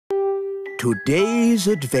Today's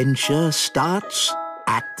adventure starts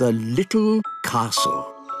at the little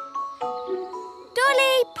castle.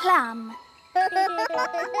 Dolly Plum. Elephant!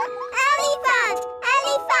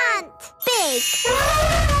 Elephant! Big!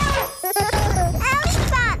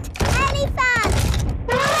 Elephant! Elephant!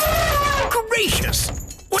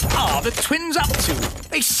 Gracious! What are the twins up to?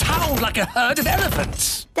 They sound like a herd of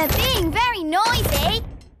elephants. They're being very noisy.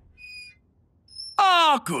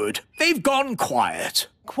 Ah, good. They've gone quiet.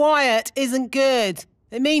 Quiet isn't good.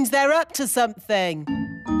 It means they're up to something.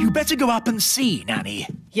 You better go up and see, Nanny.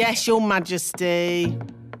 Yes, Your Majesty.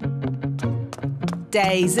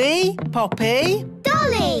 Daisy, Poppy.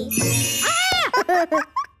 Dolly! Daisy,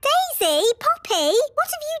 Poppy, what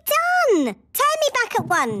have you done? Turn me back at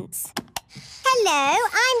once. Hello,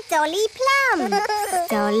 I'm Dolly Plum.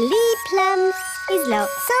 Dolly Plum is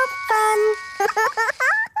lots of fun.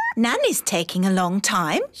 Nanny's taking a long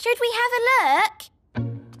time. Should we have a look?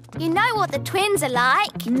 You know what the twins are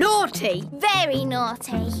like. Naughty. Very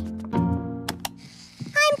naughty. I'm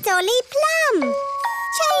Dolly Plum.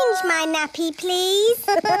 Change my nappy, please.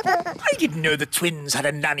 I didn't know the twins had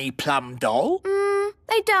a Nanny Plum doll.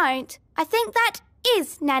 They don't. I think that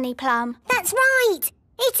is Nanny Plum. That's right.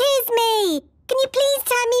 It is me. Can you please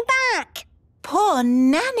turn me back? Poor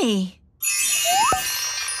Nanny.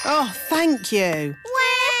 Oh, thank you.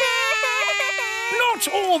 Not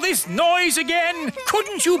all this noise again.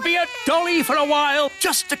 Couldn't you be a dolly for a while,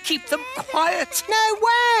 just to keep them quiet? No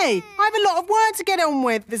way! I have a lot of work to get on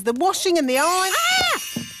with. There's the washing and the iron.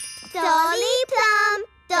 Dolly Plum,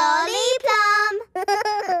 Dolly Plum.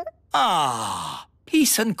 Ah,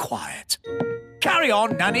 peace and quiet. Carry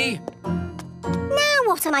on, Nanny. Now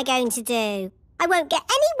what am I going to do? I won't get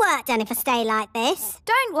any work done if I stay like this.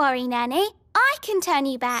 Don't worry, Nanny. I can turn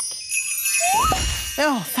you back.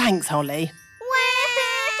 Oh, thanks, Holly.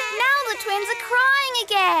 Now the twins are crying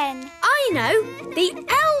again. I know. The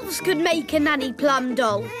elves could make a Nanny Plum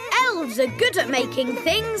doll. Elves are good at making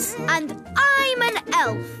things. And I'm an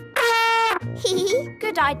elf.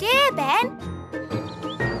 Good idea, Ben.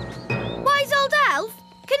 Wise old elf,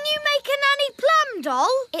 can you make a Nanny Plum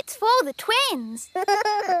doll? It's for the twins.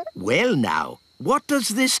 Well now, what does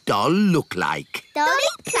this doll look like? Dolly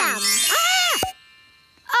Plum.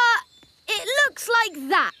 It looks like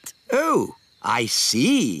that. Oh, I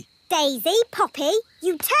see. Daisy, Poppy,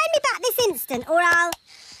 you turn me back this instant or I'll...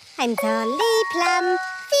 I'm Dolly Plum.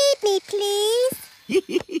 Feed me, please.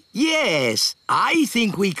 Yes, I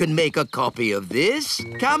think we can make a copy of this.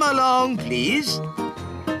 Come along, please.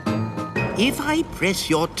 If I press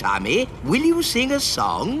your tummy, will you sing a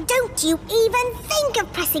song? Don't you even think of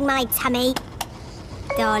pressing my tummy.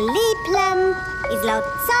 Dolly Plum is lots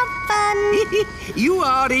of fun. You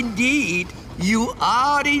are indeed. You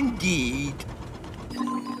are indeed.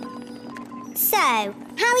 So, how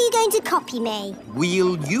are you going to copy me?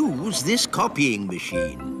 We'll use this copying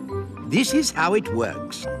machine. This is how it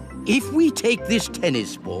works. If we take this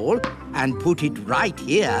tennis ball and put it right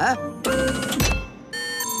here...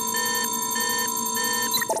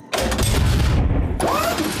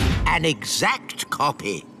 An exact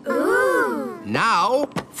copy. Ooh. Now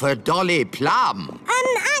for Dolly Plum.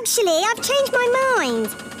 Actually, I've changed my mind.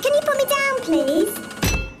 Can you put me down, please?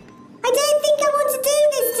 I don't think I want to do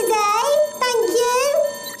this today. Thank you.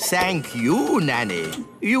 Thank you, Nanny.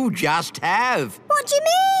 You just have. What do you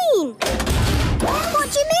mean? What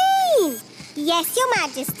do you mean? Yes, Your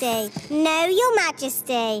Majesty. No, Your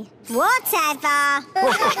Majesty. Whatever.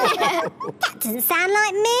 That doesn't sound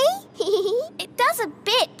like me. It does a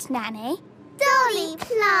bit, Nanny. Dolly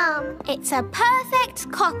Plum. It's a perfect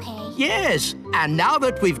copy. Yes, and now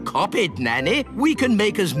that we've copied Nanny, we can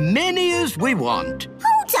make as many as we want.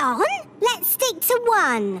 Hold on. Let's stick to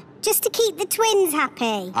one, just to keep the twins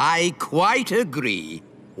happy. I quite agree.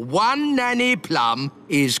 One Nanny Plum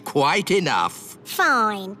is quite enough.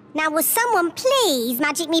 Fine. Now will someone please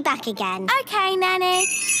magic me back again? OK, Nanny.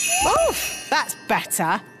 Oof, that's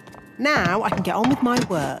better. Now I can get on with my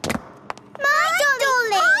work. My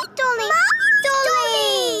Dolly! My Dolly! My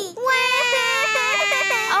Dolly!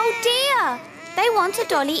 Oh, dear. They want a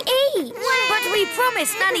dolly each. But we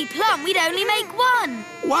promised Nanny Plum we'd only make one.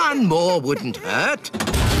 One more wouldn't hurt.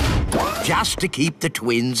 Just to keep the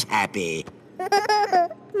twins happy.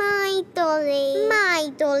 My Dolly. My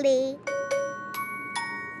Dolly.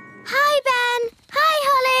 Hi, Ben. Hi,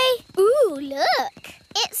 Holly. Ooh, look.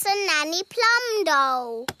 It's a Nanny Plum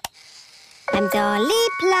doll. I'm Dolly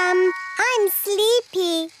Plum. I'm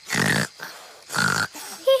sleepy.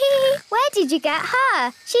 Where did you get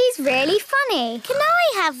her? She's really funny. Can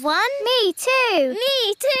I have one? Me too.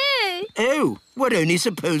 Me too. Oh, we're only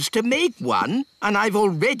supposed to make one, and I've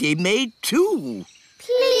already made two.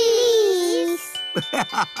 Please.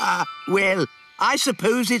 Well, I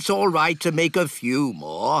suppose it's all right to make a few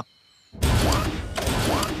more.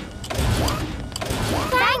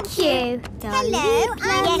 Thank you. Hello,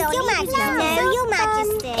 yes, Your Majesty. No, Your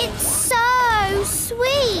Majesty. It's so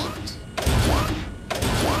sweet.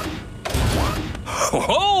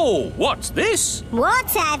 Oh, what's this?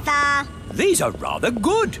 Whatever. These are rather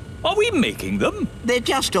good. Are we making them? They're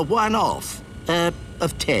just a one-off.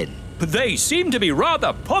 Of 10. They seem to be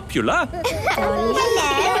rather popular. Hello,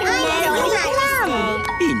 I'm Your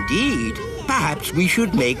Majesty. Indeed. Perhaps we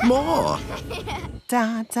should make more.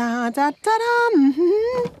 Da da da da da.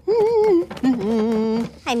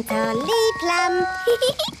 I'm Dolly Plum.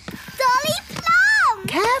 Dolly Plum!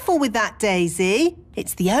 Careful with that, Daisy.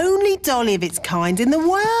 It's the only dolly of its kind in the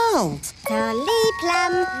world. Dolly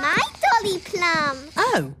Plum. My Dolly Plum.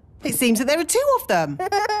 Oh, it seems that there are two of them.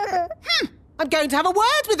 I'm going to have a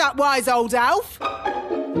word with that wise old elf.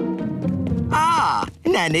 Ah,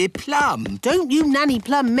 Nanny Plum. Don't you nanny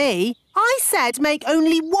plum me. I said make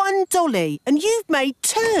only one dolly, and you've made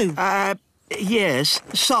two. Yes.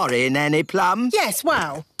 Sorry, Nanny Plum. Yes,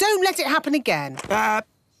 well, don't let it happen again.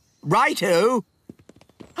 Righto.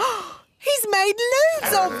 He's made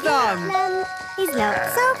loads of them. He's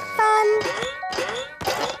lots of fun.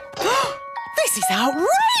 This is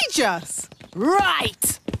outrageous.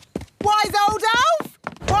 Right. Wise old elf?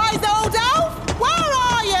 Wise old elf? Where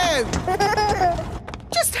are you?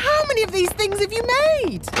 Just how many of these things have you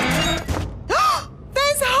made?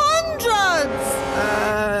 There's hundreds!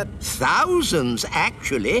 Thousands,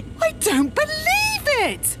 actually. I don't believe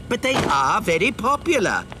it! But they are very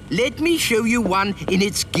popular. Let me show you one in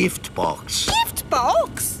its gift box. Gift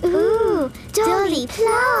box? Ooh, Dolly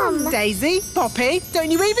Plum. Daisy, Poppy, don't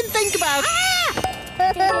you even think about it.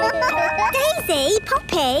 Daisy,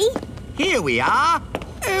 Poppy. Here we are.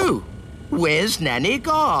 Oh, where's Nanny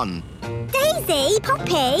gone? Daisy,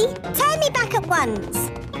 Poppy, turn me back at once.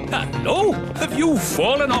 Hello? Have you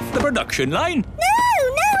fallen off the production line?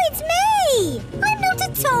 No, it's me. I'm not a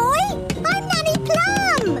toy. I'm Nanny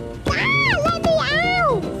Plum. Let me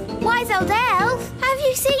out. Wise old elf, have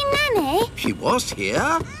you seen Nanny? She was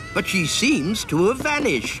here, but she seems to have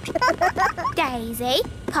vanished. Daisy,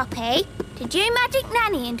 Poppy, did you magic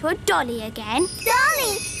Nanny into a dolly again?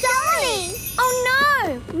 Dolly. Oh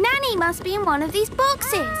no! Nanny must be in one of these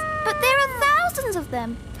boxes. But there are thousands of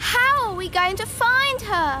them. How are we going to find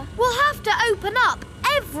her? We'll have to open up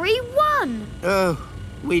every one. Oh,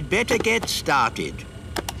 we'd better get started.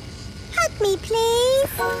 Hug me,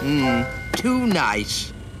 please. Too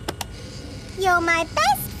nice. You're my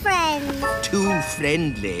best friend. Too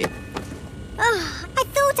friendly. Oh, I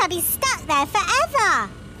thought I'd be stuck there forever.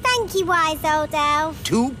 Thank you, wise old elf.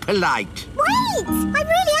 Too polite. Wait! I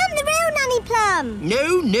really am the real Nanny Plum.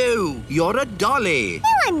 No, you're a dolly. No,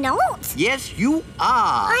 I'm not. Yes, you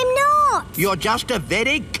are. I'm not. You're just a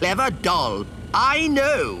very clever doll. I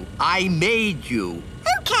know. I made you.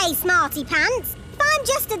 OK, Smarty Pants. If I'm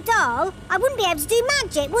just a doll, I wouldn't be able to do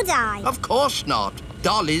magic, would I? Of course not.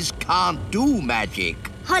 Dollies can't do magic.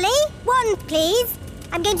 Holly, wand, please.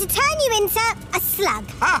 I'm going to turn you into a slug.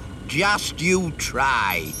 Ha! Just you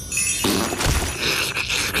try.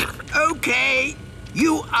 OK,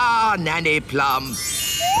 you are Nanny Plum.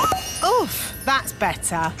 Oof, that's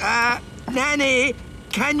better. Nanny,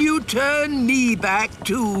 can you turn me back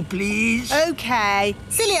too, please? OK.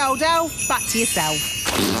 Silly old elf, back to yourself.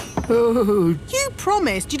 You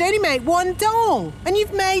promised you'd only make one doll, and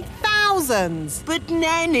you've made thousands. But,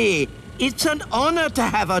 Nanny, it's an honour to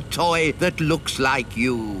have a toy that looks like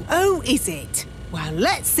you. Oh, is it? Well,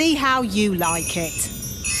 let's see how you like it.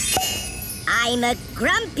 I'm a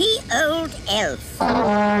grumpy old elf.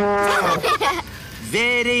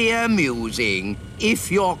 Very amusing.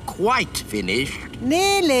 If you're quite finished.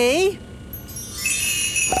 Nearly.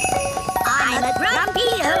 I'm a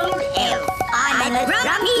grumpy old elf. I'm a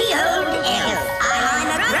grumpy old elf. I'm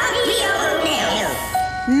a grumpy old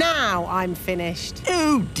elf. Now I'm finished.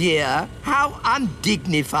 Oh, dear. How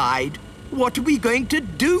undignified. What are we going to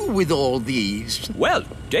do with all these? Well,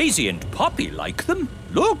 Daisy and Poppy like them.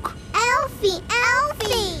 Look. Elfie.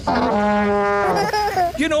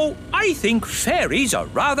 You know, I think fairies are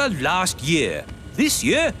rather last year. This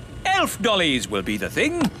year, elf dollies will be the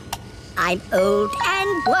thing. I'm old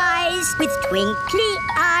and wise with twinkly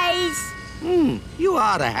eyes. You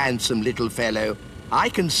are a handsome little fellow. I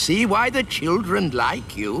can see why the children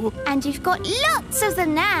like you. And you've got lots of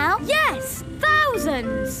them now. Yes,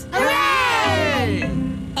 thousands. Hooray!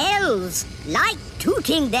 Elves like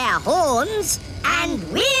tooting their horns, and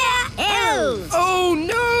we're elves. Oh,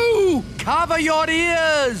 no! Cover your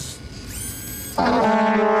ears!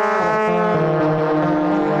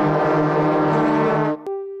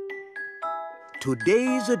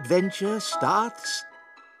 Today's adventure starts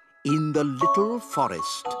in the little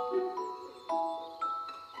forest.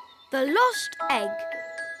 The lost egg.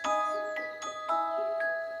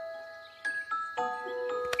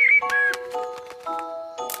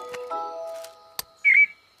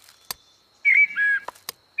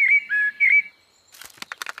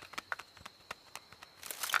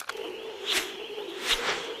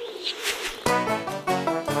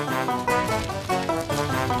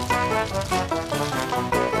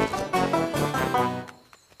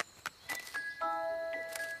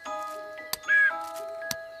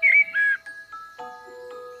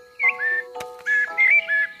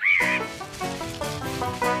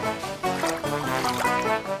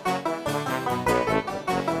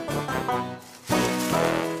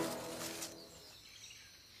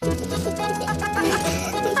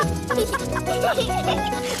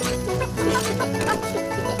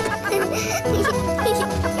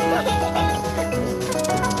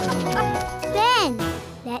 Ben,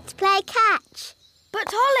 let's play catch. But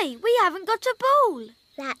Holly, we haven't got a ball.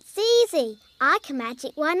 That's easy. I can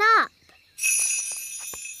magic one up.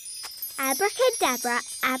 Abracadabra,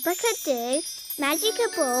 abracadoo, magic a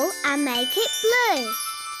ball and make it blue.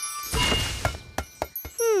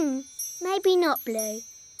 Maybe not blue.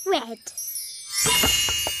 Red.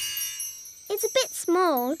 It's a bit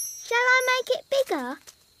small. Shall I make it bigger?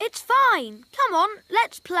 It's fine. Come on,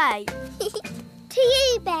 let's play. To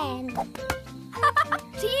you, Ben.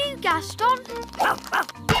 To you, Gaston.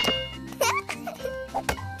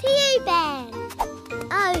 To you, Ben.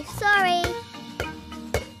 Oh, sorry.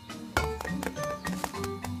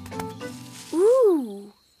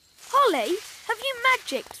 Ooh. Holly, have you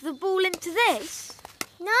magicked the ball into this?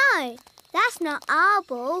 No, that's not our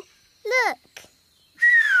ball. Look.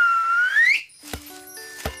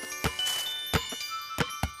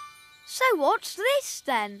 So what's this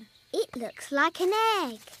then? It looks like an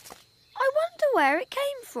egg. I wonder where it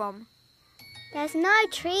came from. There's no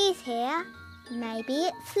trees here. Maybe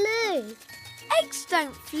it flew. Eggs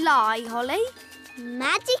don't fly, Holly.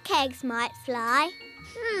 Magic eggs might fly.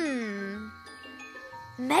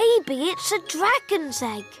 Maybe it's a dragon's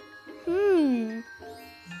egg.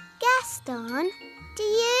 Gaston, do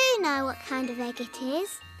you know what kind of egg it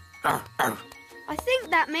is? I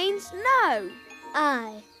think that means no.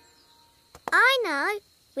 Oh. I know.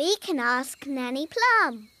 We can ask Nanny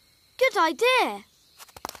Plum. Good idea.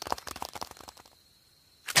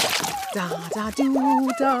 Da da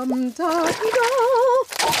doo dum da dee da.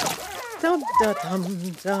 Dum da dum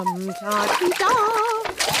dum da dee da.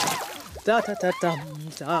 Da da da dum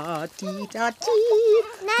da dee da dee.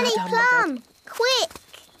 Nanny Da, dum, Plum, quick!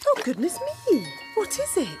 Oh, goodness me. What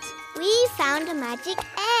is it? We found a magic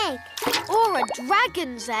egg. Or a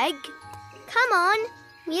dragon's egg. Come on,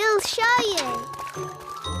 we'll show you.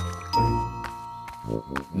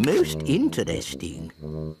 Most interesting.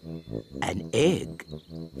 An egg.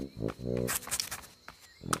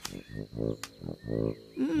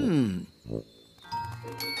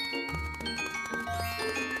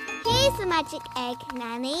 Here's the magic egg,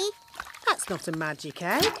 Nanny. That's not a magic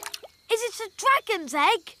egg. Is it a dragon's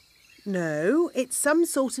egg? No, it's some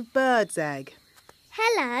sort of bird's egg.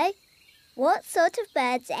 Hello. What sort of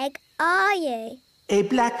bird's egg are you? A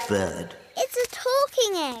blackbird. It's a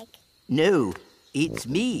talking egg. No, it's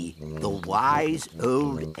me, the wise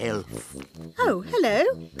old elf. Oh, hello.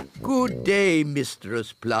 Good day,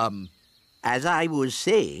 Mistress Plum. As I was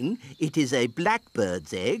saying, it is a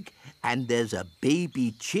blackbird's egg and there's a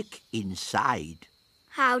baby chick inside.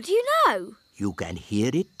 How do you know? You can hear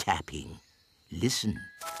it tapping. Listen.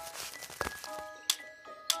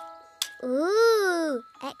 Ooh,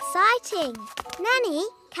 exciting. Nanny,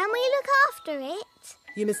 can we look after it?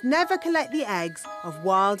 You must never collect the eggs of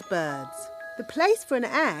wild birds. The place for an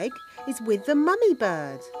egg is with the mummy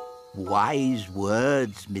bird. Wise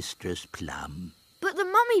words, Mistress Plum. But the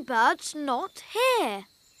mummy bird's not here.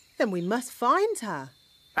 Then we must find her.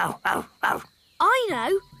 I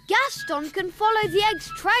know. Gaston can follow the egg's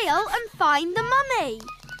trail and find the mummy.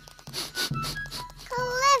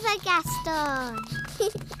 Clever, Gaston.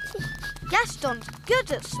 Gaston's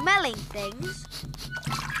good at smelling things.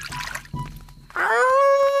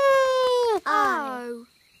 Oh.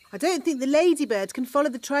 I don't think the ladybird can follow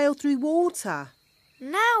the trail through water.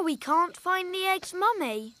 Now we can't find the egg's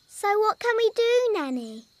mummy. So what can we do,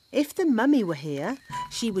 Nanny? If the mummy were here,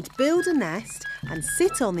 she would build a nest and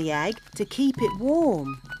sit on the egg to keep it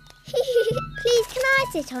warm. Please, can I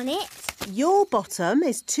sit on it? Your bottom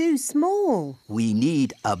is too small. We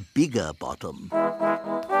need a bigger bottom.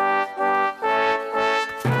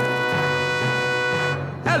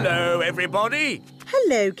 Hello, everybody.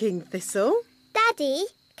 Hello, King Thistle. Daddy,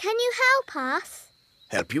 Can you help us?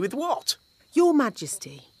 Help you with what? Your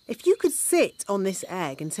Majesty, if you could sit on this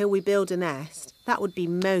egg until we build a nest, that would be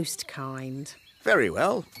most kind. Very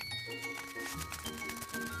well.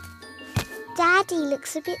 Daddy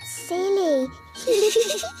looks a bit silly.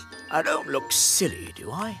 I don't look silly, do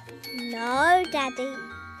I? No, Daddy.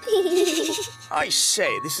 I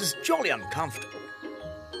say, this is jolly uncomfortable.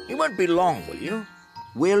 You won't be long, will you?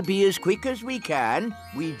 We'll be as quick as we can.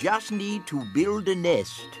 We just need to build a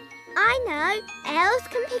nest. I know. Elves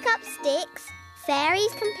can pick up sticks.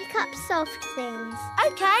 Fairies can pick up soft things.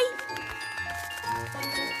 OK.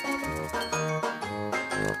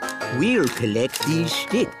 We'll collect these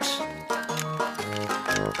sticks.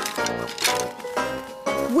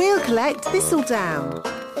 We'll collect thistledown.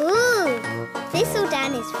 Ooh,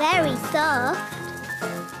 thistledown is very soft.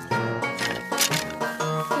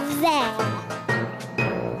 There.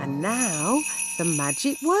 And now, the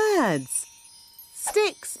magic words.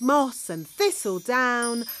 Sticks, moss and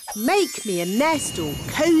thistledown, make me a nest all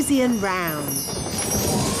cosy and round.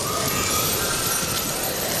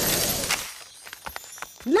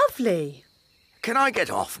 Lovely. Can I get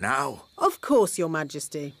off now? Of course, Your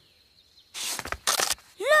Majesty.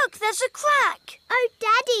 Look, there's a crack. Oh,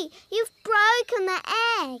 Daddy, you've broken the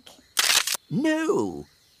egg. No,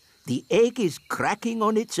 the egg is cracking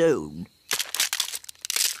on its own.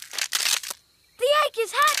 The egg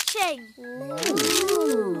is hatching.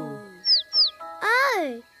 Ooh.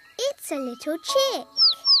 Oh, it's a little chick.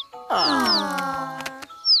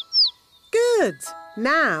 Good.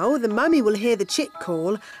 Now the mummy will hear the chick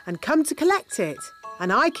call and come to collect it,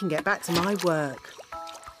 and I can get back to my work.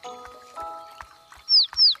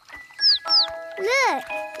 Look,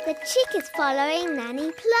 the chick is following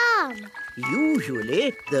Nanny Plum.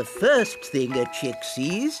 Usually, the first thing a chick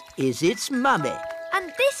sees is its mummy.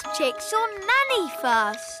 And this chick saw Nanny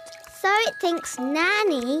first. So it thinks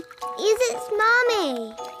Nanny is its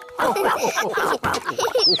mummy.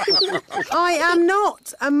 I am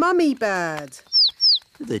not a mummy bird.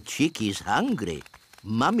 The chick is hungry.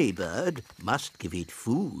 Mummy bird must give it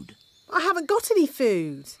food. I haven't got any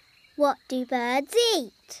food. What do birds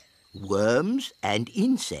eat? Worms and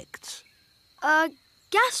insects.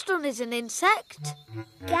 Gaston is an insect.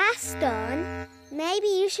 Gaston, maybe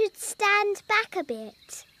you should stand back a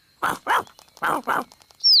bit.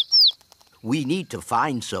 We need to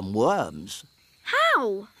find some worms.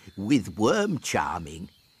 How? With worm charming,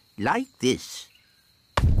 like this.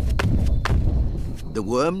 The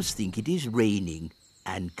worms think it is raining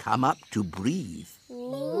and come up to breathe.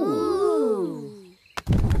 Ooh.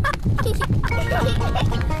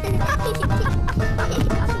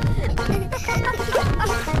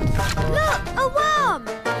 Look, a worm.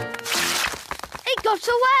 It got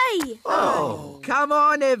away. Oh, come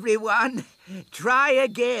on, everyone. Try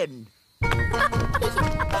again. There's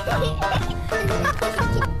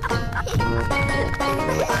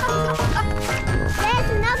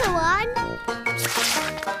another one.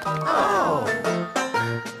 Oh.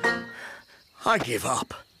 I give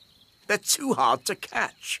up. They're too hard to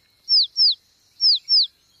catch.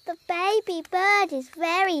 The baby bird is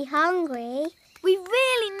very hungry. We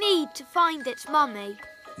really need to find its mummy.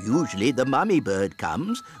 Usually the mummy bird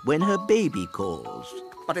comes when her baby calls.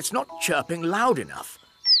 But it's not chirping loud enough.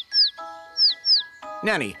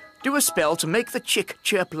 Nanny, do a spell to make the chick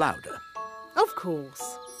chirp louder. Of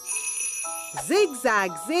course.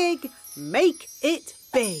 Zig-zag zig, make it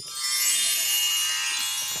big.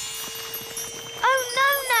 Oh no,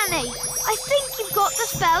 Nanny. I think you've got the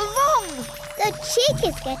spell wrong. The chick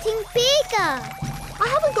is getting bigger. I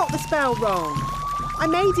haven't got the spell wrong. I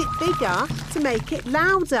made it bigger to make it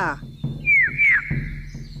louder.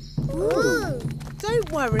 Ooh.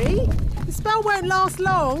 Don't worry, the spell won't last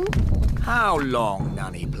long. How long,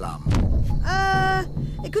 Nanny Plum?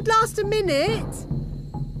 It could last a minute,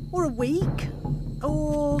 or a week,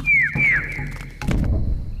 or...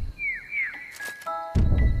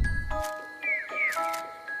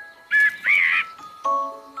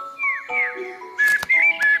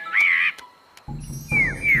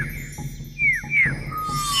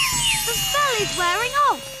 The spell is wearing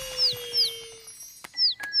off.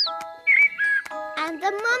 And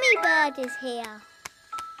the mummy bird is here.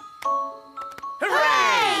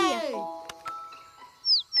 Hooray!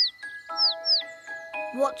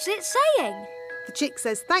 What's it saying? The chick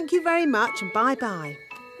says thank you very much and bye-bye.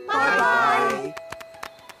 Bye-bye.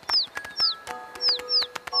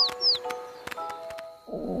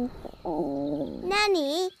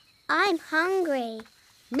 Nanny, I'm hungry.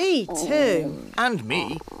 Me too. And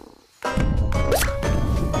me.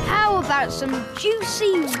 How about some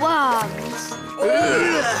juicy worms?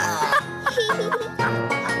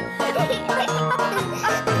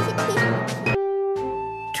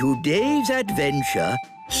 Today's adventure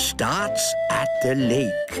starts at the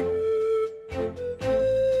lake.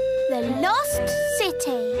 The Lost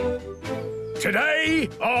City. Today,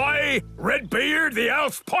 I, Redbeard the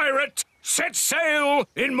Elf Pirate, set sail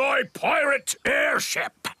in my pirate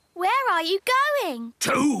airship Where are you going?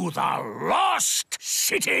 to the Lost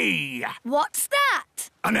City. What's that?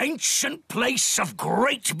 An ancient place of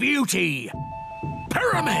great beauty.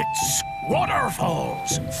 Pyramids,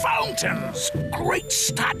 waterfalls, fountains, great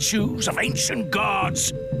statues of ancient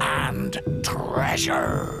gods, and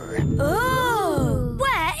treasure. Oh!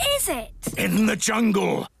 Where is it? In the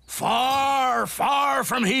jungle, far, far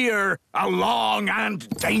from here, a long and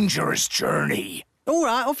dangerous journey. All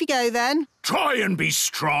right, off you go then. Try and be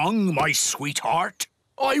strong, my sweetheart.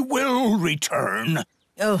 I will return.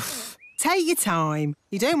 Ugh. Take your time.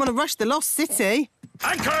 You don't want to rush the Lost City.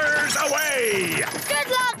 Anchors away! Good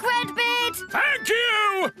luck, Redbeard! Thank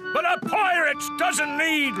you! But a pirate doesn't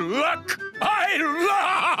need luck. I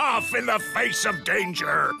laugh in the face of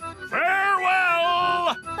danger.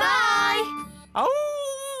 Farewell! Bye!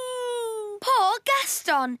 Oh! Poor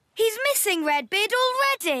Gaston. He's missing Redbeard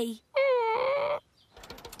already.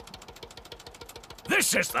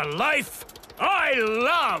 This is the life. I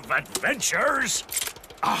love adventures.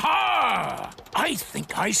 Aha! I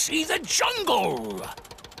think I see the jungle.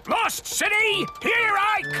 Lost City, here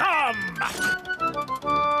I come!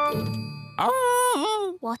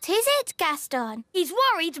 Oh! What is it, Gaston? He's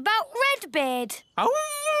worried about Redbeard.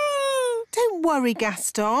 Oh! Don't worry,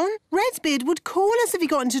 Gaston. Redbeard would call us if he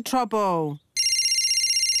got into trouble.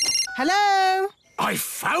 Hello? I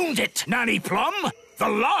found it, Nanny Plum. The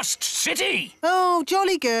Lost City. Oh,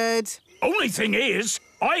 jolly good. Only thing is,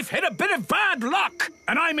 I've hit a bit of bad luck,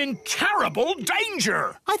 and I'm in terrible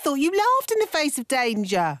danger. I thought you laughed in the face of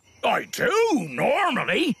danger. I do,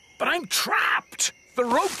 normally, but I'm trapped. The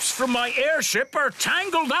ropes from my airship are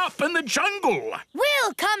tangled up in the jungle.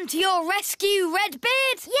 We'll come to your rescue,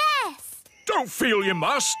 Redbeard. Yes. Don't feel you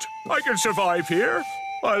must. I can survive here.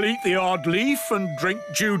 I'll eat the odd leaf and drink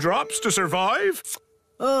dewdrops to survive.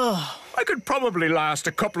 Ugh. I could probably last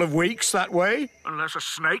a couple of weeks that way. Unless a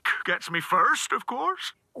snake gets me first, of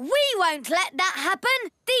course. We won't let that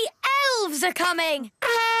happen. The elves are coming.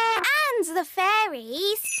 And the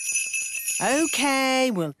fairies.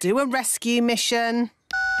 OK, we'll do a rescue mission.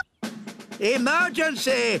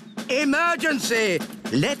 Emergency! Emergency!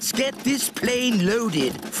 Let's get this plane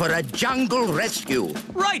loaded for a jungle rescue.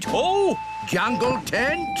 Right-ho! Jungle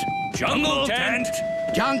tent, Jungle tent!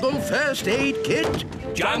 jungle first aid kit,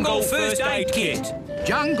 Jungle first aid kit!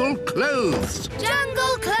 jungle clothes.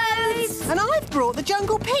 Jungle clothes. And I've brought the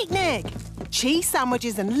jungle picnic. Cheese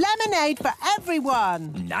sandwiches and lemonade for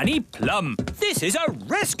everyone. Nanny Plum, this is a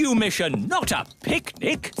rescue mission, not a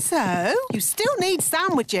picnic. So, you still need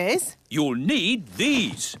sandwiches. You'll need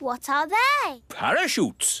these. What are they?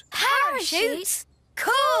 Parachutes. Parachutes?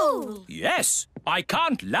 Cool. Yes, I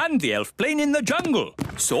can't land the elf plane in the jungle,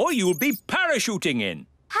 so you'll be parachuting in.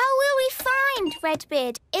 How will we find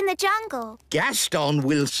Redbeard in the jungle? Gaston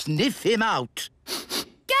will sniff him out.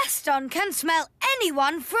 Gaston can smell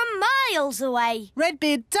anyone from miles away.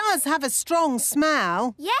 Redbeard does have a strong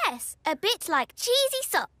smell. Yes, a bit like cheesy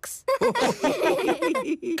socks.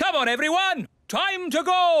 Come on, everyone. Time to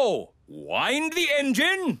go. Wind the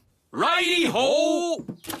engine. Righty-ho.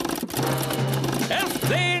 Elf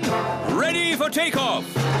plane, ready for takeoff.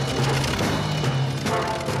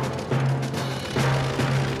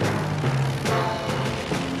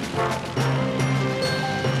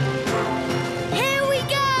 Here we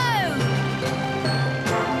go.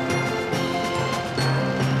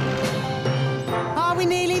 Are we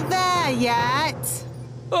nearly there yet?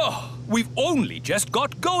 Oh, we've only just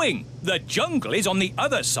got going. The jungle is on the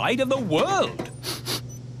other side of the world.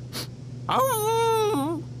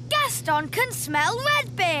 Oh. Gaston can smell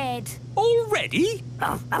Redbeard. Already?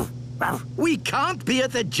 We can't be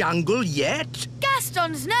at the jungle yet.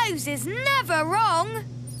 Gaston's nose is never wrong.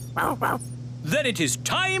 Then it is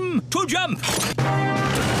time to jump.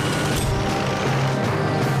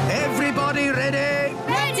 Everybody ready?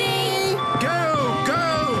 Ready? Go,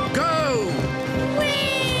 go, go!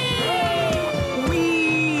 Whee!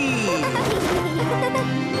 Whee!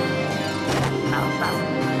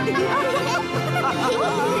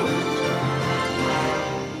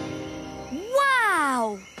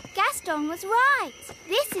 Wow! Gaston was right.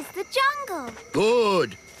 This is the jungle.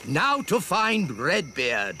 Good. Now to find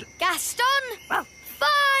Redbeard. Gaston,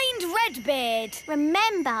 find Redbeard.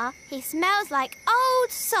 Remember, he smells like old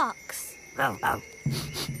socks.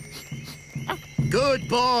 Good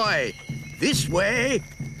boy. This way.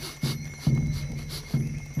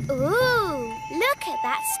 Ooh, look at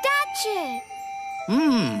that statue.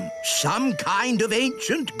 Some kind of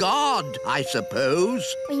ancient god, I suppose.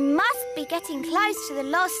 We must be getting close to the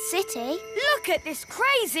lost city. Look at this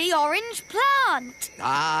crazy orange plant.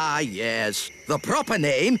 Ah, yes. The proper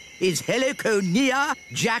name is Heliconia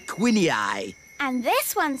jacquinii. And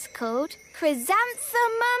this one's called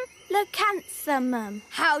Chrysanthemum leucanthemum.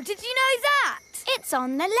 How did you know that? It's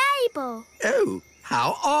on the label. Oh,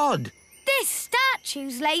 how odd. This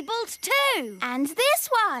statue's labelled too. And this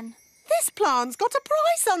one. This plant's got a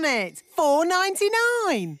price on it.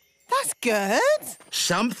 $4.99. That's good.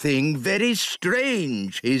 Something very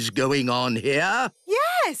strange is going on here.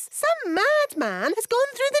 Yes, some madman has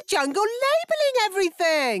gone through the jungle labelling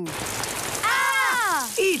everything. Ah!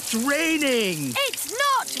 It's raining. It's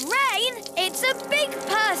not rain. It's a big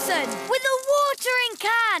person with a watering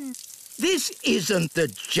can. This isn't the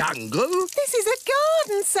jungle. This is a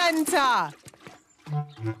garden centre.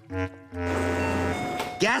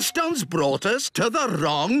 Gaston's brought us to the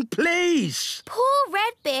wrong place. Poor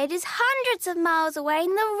Redbeard is hundreds of miles away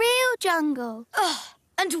in the real jungle. Ugh,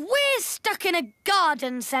 and we're stuck in a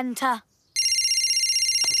garden centre.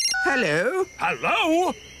 Hello?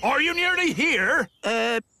 Hello? Are you nearly here?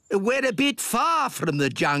 We're a bit far from the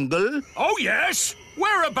jungle. Oh, yes.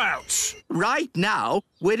 Whereabouts? Right now,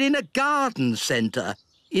 we're in a garden centre,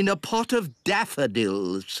 in a pot of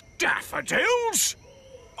daffodils. Daffodils?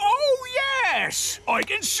 Oh, yes! I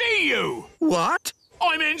can see you. What?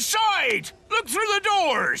 I'm inside. Look through the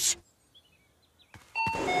doors.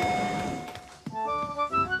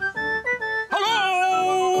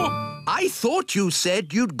 Hello? I thought you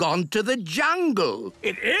said you'd gone to the jungle.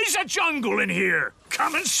 It is a jungle in here.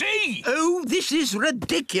 Come and see. Oh, this is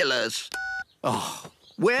ridiculous. Oh,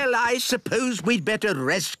 well, I suppose we'd better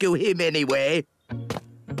rescue him anyway.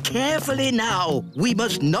 Carefully now. We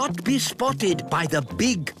must not be spotted by the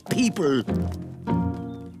big people.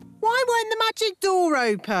 Why won't the magic door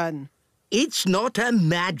open? It's not a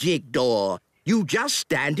magic door. You just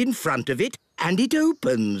stand in front of it and it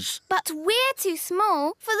opens. But we're too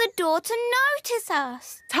small for the door to notice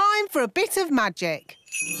us. Time for a bit of magic.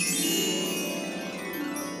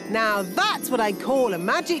 Now that's what I call a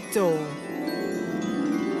magic door.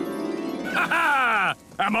 Ha-ha!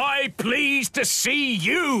 Am I pleased to see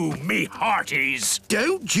you, me hearties?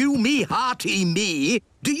 Don't you me hearty me.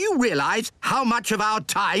 Do you realise how much of our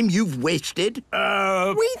time you've wasted?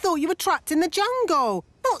 We thought you were trapped in the jungle,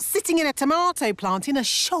 not sitting in a tomato plant in a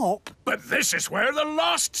shop. But this is where the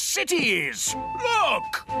lost city is.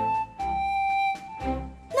 Look!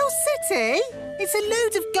 No city. It's a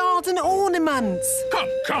load of garden ornaments.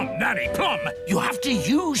 Come, Nanny Plum. You have to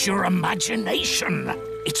use your imagination.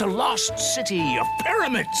 It's a lost city of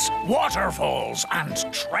pyramids, waterfalls, and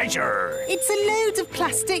treasure. It's a load of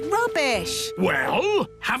plastic rubbish. Well,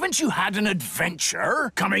 haven't you had an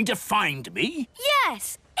adventure coming to find me?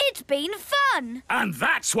 Yes, it's been fun. And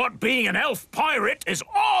that's what being an elf pirate is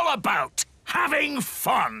all about. Having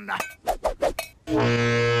fun.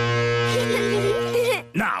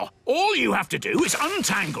 Now, all you have to do is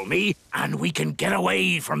untangle me and we can get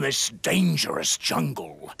away from this dangerous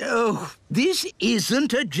jungle. Oh, this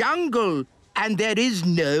isn't a jungle, and there is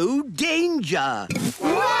no danger.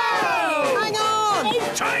 Whoa! Hang on!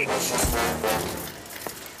 Hold tight!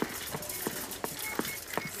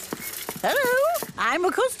 Hello, I'm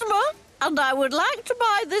a customer, and I would like to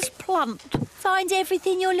buy this plant. Find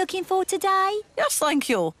everything you're looking for today? Yes, thank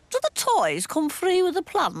you. Do the toys come free with the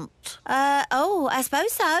plant? I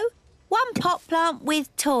suppose so. One pot plant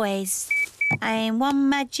with toys. And one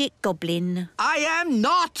magic goblin. I am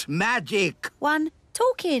not magic. One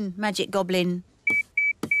talking magic goblin.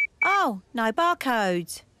 Oh, no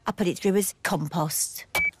barcodes. I put it through as compost.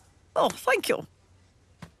 Oh, thank you.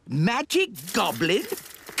 Magic goblin?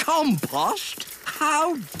 Compost?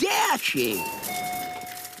 How dare she?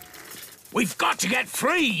 We've got to get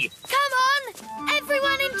free. Come on,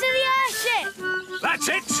 everyone into the airship. That's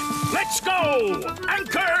it. Let's go.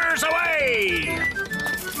 Anchors away.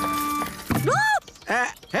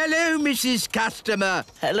 Hello, Mrs. Customer.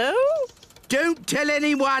 Hello? Don't tell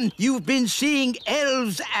anyone you've been seeing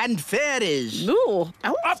elves and fairies. No.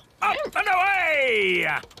 Up, and away.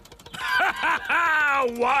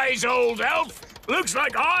 Wise old elf. Looks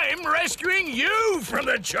like I'm rescuing you from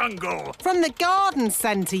the jungle. From the garden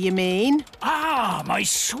centre, you mean? Ah, my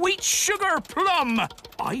sweet sugar plum.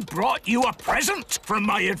 I brought you a present from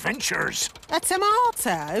my adventures. A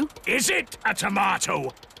tomato? Is it a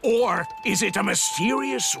tomato? Or is it a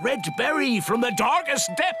mysterious red berry from the darkest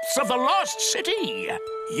depths of the lost city?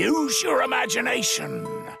 Use your imagination.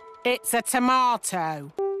 It's a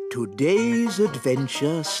tomato. Today's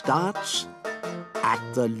adventure starts at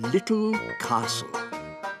the little castle.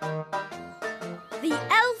 The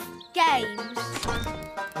games.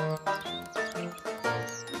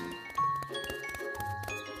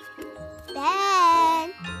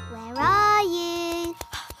 Ben, where are you?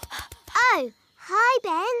 Oh, hi,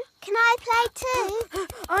 Ben. Can I play too?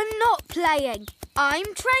 I'm not playing. I'm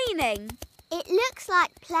training. It looks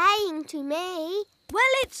like playing to me.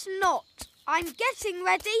 Well, it's not. I'm getting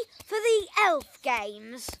ready for the elf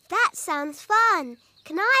games. That sounds fun.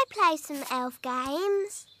 Can I play some elf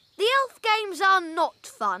games? The elf games are not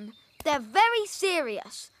fun. They're very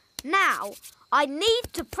serious. Now, I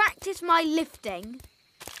need to practice my lifting.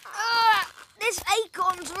 This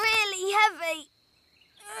acorn's really heavy.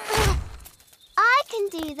 I can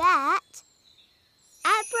do that.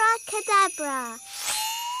 Abracadabra.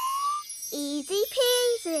 Easy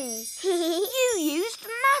peasy. You used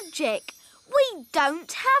magic. We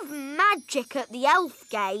don't have magic at the elf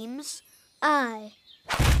games. Oh.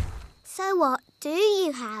 So what do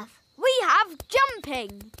you have? We have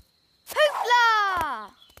jumping. Hoopla!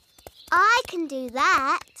 I can do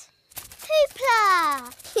that.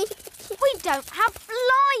 Hoopla! We don't have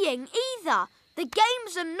flying either. The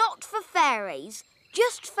games are not for fairies,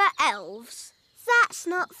 just for elves. That's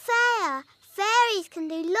not fair. Fairies can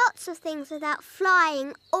do lots of things without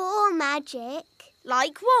flying or magic.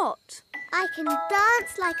 Like what? I can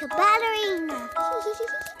dance like a ballerina.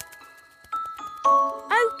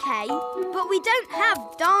 OK, but we don't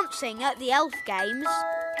have dancing at the elf games.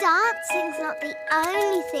 Dancing's not the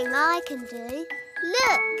only thing I can do.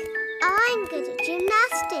 Look, I'm good at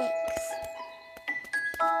gymnastics.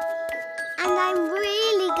 And I'm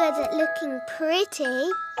really good at looking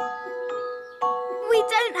pretty. We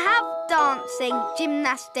don't have dancing,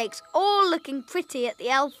 gymnastics or looking pretty at the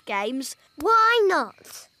elf games. Why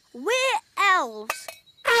not? We're elves.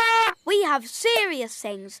 We have serious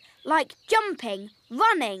things like jumping,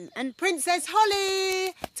 running and... Princess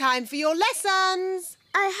Holly, time for your lessons.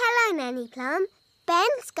 Oh, hello, Nanny Plum.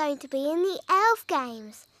 Ben's going to be in the elf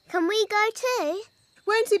games. Can we go too?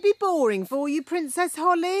 Won't it be boring for you, Princess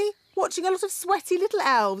Holly? Watching a lot of sweaty little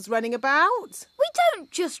elves running about? We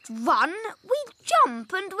don't just run, we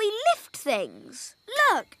jump and we lift things.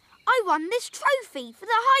 Look, I won this trophy for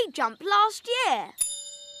the high jump last year.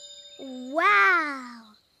 Wow!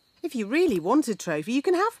 If you really want a trophy, you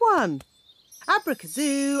can have one.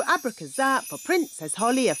 Abracazoo, abracazap, for Princess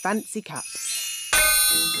Holly a fancy cup.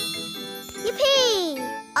 Yippee!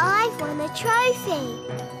 I've won a trophy.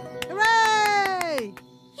 Hooray!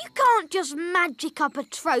 You can't just magic up a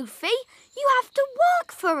trophy. You have to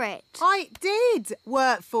work for it. I did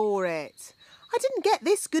work for it. I didn't get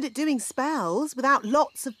this good at doing spells without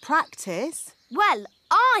lots of practice. Well,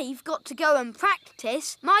 I've got to go and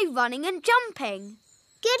practice my running and jumping.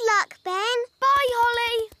 Good luck, Ben. Bye,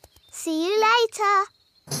 Holly. See you later.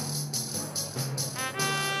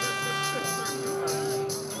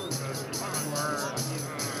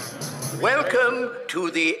 Welcome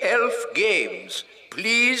to the elf games.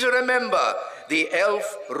 Please remember the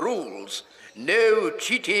elf rules. No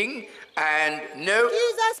cheating and no...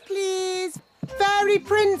 Excuse us, please. Fairy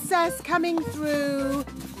princess coming through.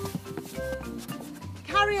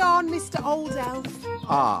 Carry on, Mr. Old Elf.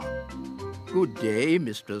 Ah, good day,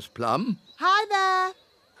 Mistress Plum. Hi there.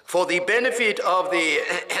 For the benefit of the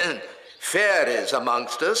fairies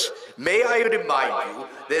amongst us, may I remind you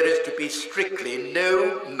there is to be strictly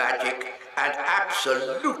no magic and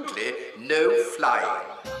absolutely no flying.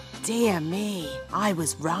 Dear me, I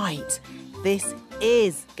was right. This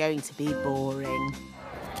is going to be boring.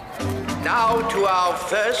 Now to our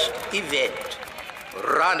first event,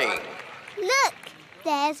 running. Look,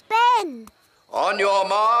 there's Ben. On your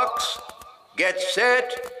marks, get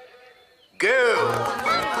set, go!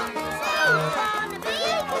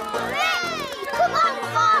 Come on,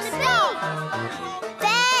 Barnaby!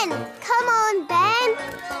 Ben! Come on, Ben!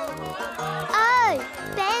 Oh,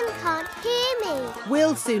 Ben can't hear me.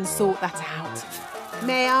 We'll soon sort that out.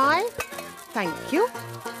 May I? Thank you.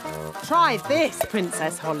 Try this,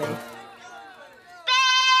 Princess Holly. Ben!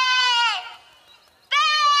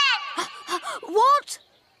 Ben! What?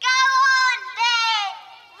 Go on, Ben!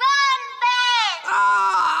 Run, Ben!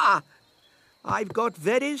 Ah! I've got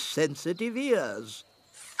very sensitive ears.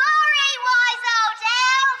 Sorry, wise old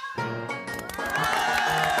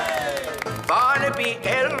elf! Barnaby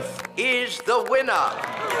Elf is the winner.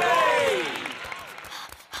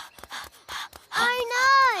 Oh,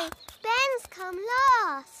 no! Ben's come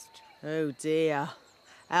last. Oh, dear.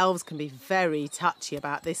 Elves can be very touchy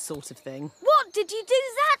about this sort of thing. What did you do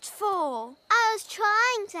that for? I was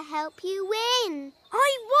trying to help you win.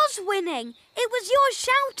 I was winning. It was your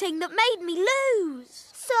shouting that made me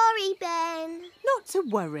lose. Sorry, Ben. Not to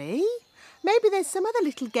worry. Maybe there's some other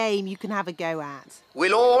little game you can have a go at.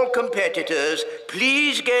 Will all competitors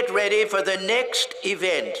please get ready for the next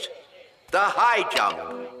event, the high jump.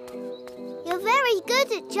 You're very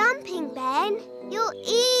good at jumping, Ben. You'll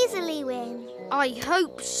easily win. I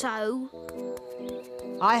hope so.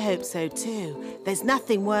 I hope so too. There's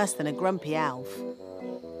nothing worse than a grumpy elf.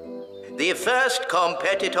 The first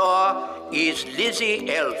competitor is Lizzie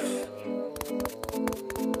Elf.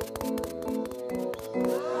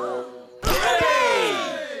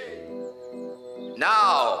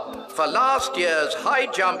 Now, for last year's high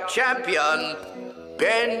jump champion,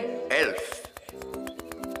 Ben Elf.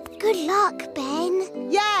 Good luck,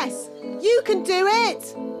 Ben. Yes, you can do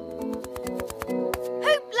it!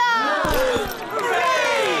 Hoopla!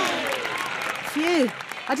 Phew,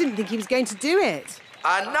 I didn't think he was going to do it.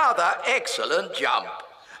 Another excellent jump.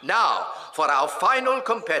 Now, for our final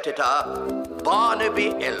competitor,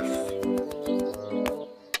 Barnaby Elf.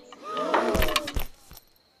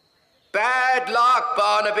 Bad luck,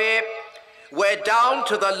 Barnaby. We're down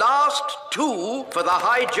to the last two for the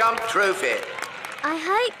high jump trophy. I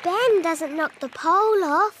hope Ben doesn't knock the pole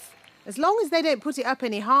off. As long as they don't put it up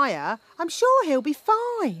any higher, I'm sure he'll be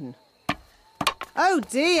fine. Oh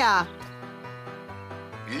dear.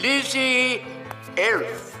 Lizzie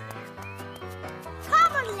Elf.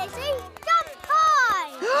 Come on, Lizzie. Jump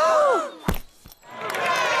high.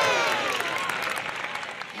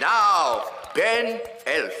 Now, Ben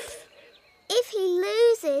Elf. If he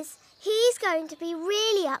loses, he's going to be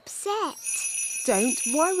really upset. Don't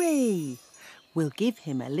worry. We'll give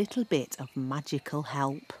him a little bit of magical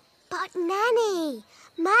help. But, Nanny,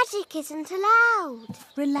 magic isn't allowed.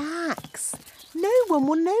 Relax. No one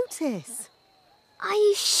will notice. Are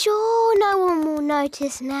you sure no one will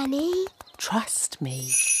notice, Nanny? Trust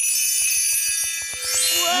me.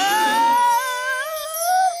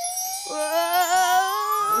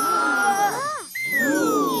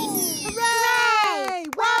 Hooray!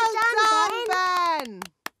 Well done, Ben!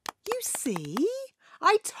 You see?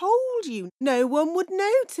 I told you no one would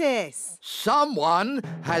notice. Someone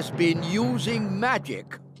has been using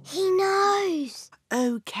magic. He knows.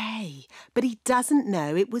 OK, but he doesn't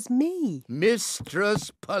know it was me. Mistress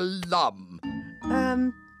Plum.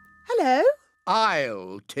 Hello?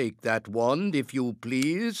 I'll take that wand, if you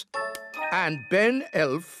please. And Ben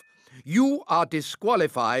Elf, you are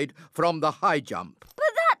disqualified from the high jump.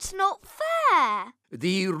 But that's not fair.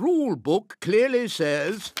 The rule book clearly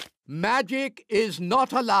says magic is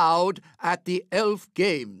not allowed at the elf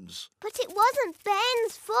games. But it wasn't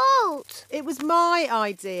Ben's fault. It was my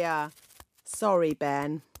idea. Sorry,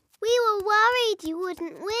 Ben. We were worried you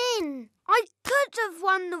wouldn't win. I could have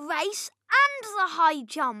won the race and the high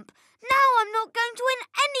jump. Now I'm not going to win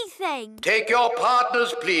anything. Take your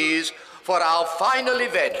partners, please, for our final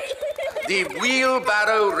event, the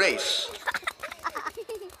wheelbarrow race.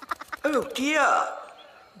 Oh, dear.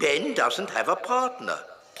 Ben doesn't have a partner.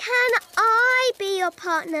 Can I be your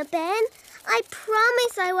partner, Ben? I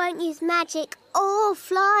promise I won't use magic or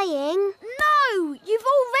flying. No, you've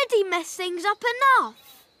already messed things up enough.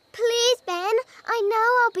 Please, Ben. I know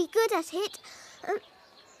I'll be good at it.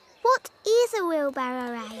 What is a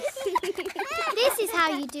wheelbarrow race? This is how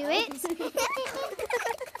you do it.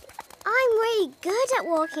 I'm really good at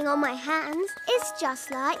walking on my hands. It's just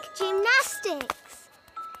like gymnastics.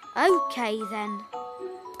 OK, then.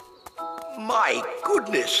 My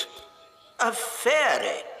goodness, a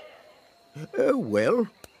fairy. Oh, well,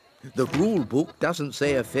 the rule book doesn't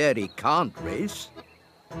say a fairy can't race.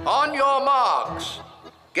 On your marks,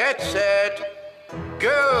 get set,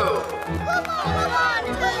 go! Come on,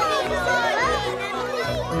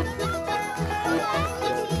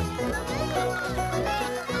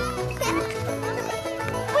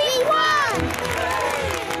 We won!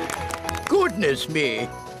 Goodness me,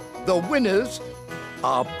 the winners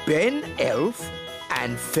are Ben Elf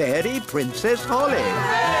and Fairy Princess Holly.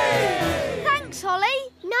 Thanks, Holly.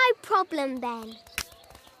 No problem, Ben.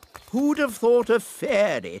 Who'd have thought a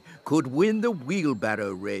fairy could win the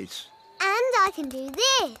wheelbarrow race? And I can do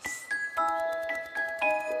this.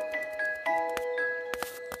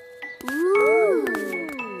 Ooh.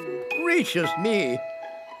 Gracious me,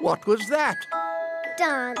 what was that?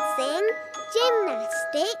 Dancing,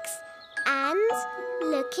 gymnastics, and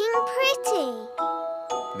looking pretty.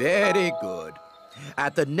 Very good.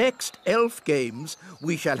 At the next elf games,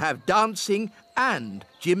 we shall have dancing and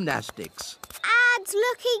gymnastics. And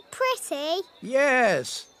looking pretty.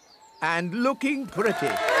 Yes, and looking pretty.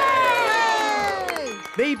 Hooray!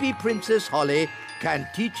 Maybe Princess Holly can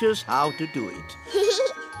teach us how to do it.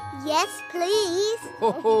 Yes, please.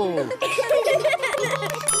 Ho ho!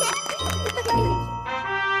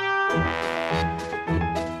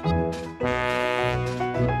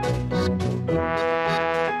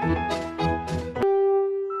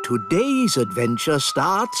 today's adventure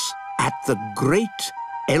starts at the Great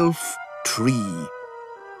Elf Tree.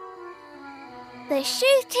 The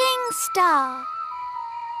shooting star.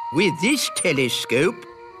 With this telescope,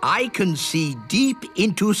 I can see deep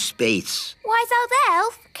into space. Wise Old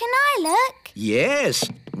Elf, can I look? Yes,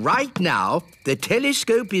 right now the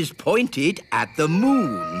telescope is pointed at the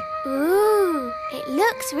moon. Ooh, it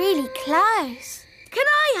looks really close. Can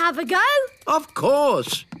I have a go? Of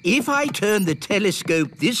course. If I turn the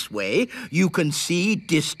telescope this way, you can see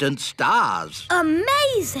distant stars.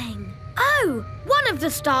 Amazing! Oh, one of the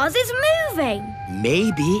stars is moving.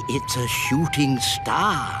 Maybe it's a shooting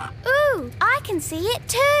star. Ooh, I can see it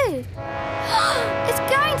too. It's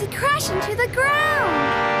going to crash into the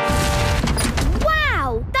ground.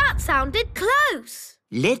 Wow, that sounded close.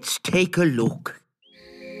 Let's take a look.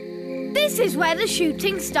 This is where the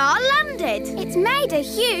shooting star landed. It's made a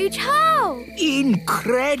huge hole.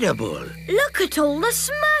 Incredible! Look at all the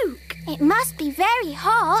smoke. It must be very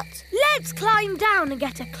hot. Let's climb down and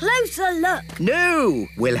get a closer look. No,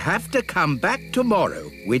 we'll have to come back tomorrow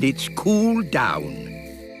when it's cooled down.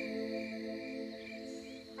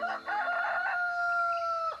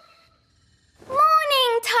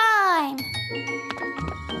 Morning time.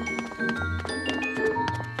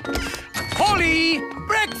 Holly,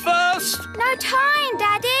 breakfast! No time,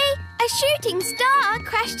 Daddy. A shooting star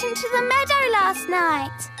crashed into the meadow last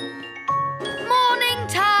night. Morning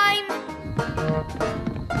time.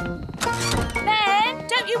 Ben,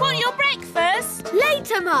 don't you want your breakfast?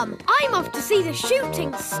 Later, Mum. I'm off to see the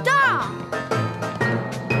shooting star.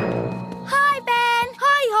 Hi, Ben.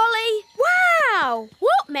 Hi, Holly. Wow!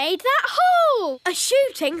 What made that hole? A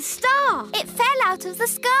shooting star. It fell out of the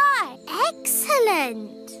sky. Excellent.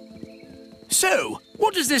 So,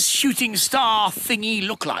 what does this shooting star thingy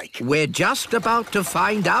look like? We're just about to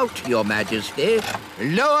find out, Your Majesty.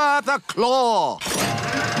 Lower the claw.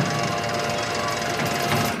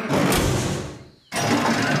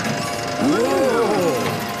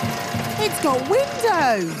 It's got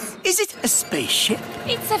windows. Is it a spaceship?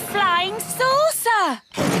 It's a flying saucer.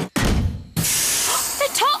 The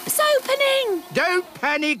top's opening. Don't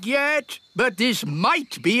panic yet, but this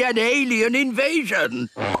might be an alien invasion.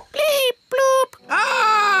 Bleep, bloop.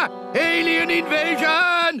 Ah! Alien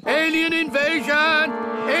invasion! Alien invasion!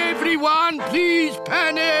 Everyone, please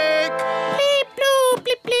panic! Bleep, bloop,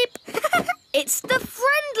 bleep, bleep. It's the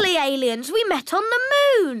friendly aliens we met on the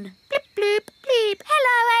moon. Bleep, bleep, bleep.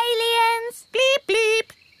 Hello, aliens. Bleep, bleep.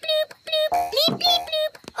 Bloop, bloop, bleep, bleep,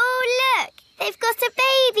 bloop. Oh, look. They've got a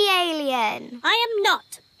baby alien. I am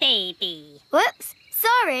not baby. Whoops.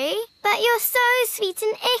 Sorry, but you're so sweet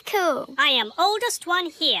and ickle. I am oldest one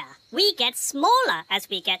here. We get smaller as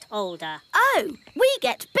we get older. Oh, we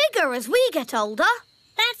get bigger as we get older.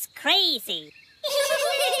 That's crazy.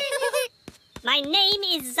 My name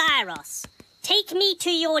is Zyros. Take me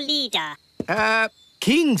to your leader.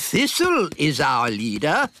 King Thistle is our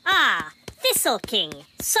leader. Ah, Thistle King.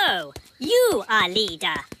 So, you are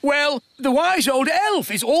leader. Well, the wise old elf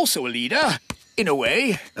is also a leader, in a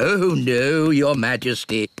way. Oh, no, Your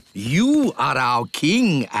Majesty. You are our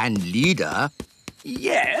king and leader.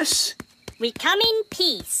 Yes. We come in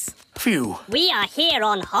peace. Phew. We are here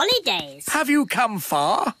on holidays. Have you come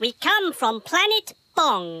far? We come from planet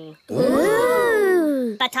Bong.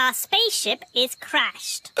 Ooh. But our spaceship is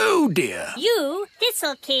crashed. Oh, dear. You,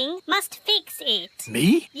 Thistle King, must fix it.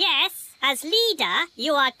 Me? Yes, as leader,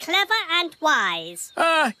 you are clever and wise.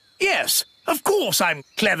 Yes. Of course I'm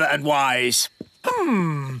clever and wise.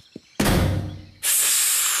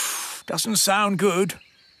 Doesn't sound good.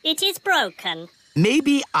 It is broken.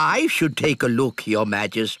 Maybe I should take a look, Your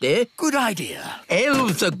Majesty. Good idea.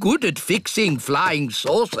 Elves are good at fixing flying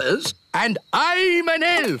saucers, and I'm an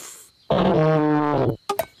elf.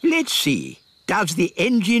 Let's see. Does the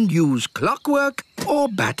engine use clockwork or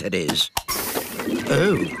batteries?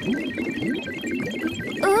 Oh,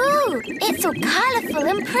 Ooh, it's all colourful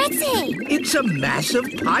and pretty. it's a mass of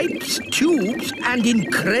pipes, tubes, and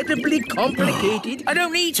incredibly complicated. I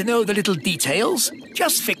don't need to know the little details.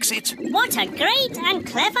 Just fix it. What a great and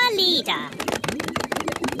clever leader.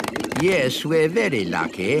 Yes, we're very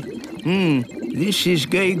lucky. This is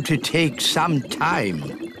going to take some time.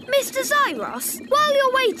 Mr. Zyros, while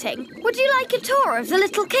you're waiting, would you like a tour of the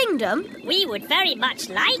little kingdom? We would very much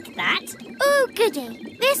like that. Ooh,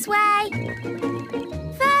 goody. This way.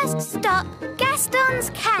 First stop, Gaston's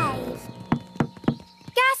cave.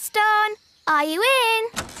 Gaston, are you in?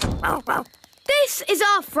 This is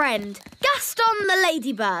our friend, Gaston the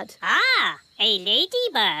ladybird. Ah, a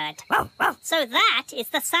ladybird. So that is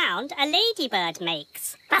the sound a ladybird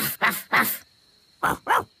makes.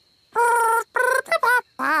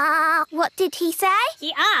 What what did he say?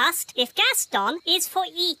 He asked if Gaston is for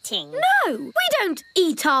eating. No, we don't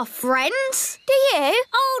eat our friends. Do you?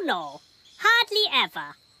 Oh, no. Hardly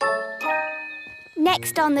ever.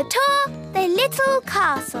 Next on the tour, the little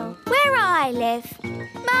castle where I live.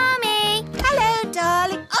 Mummy! Hello,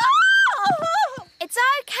 darling. Oh! It's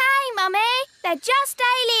okay, Mummy. They're just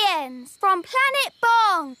aliens from Planet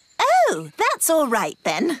Bong. Oh, that's all right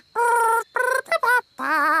then.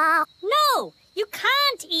 No, you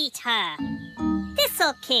can't eat her.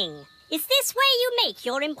 Thistle King, is this where you make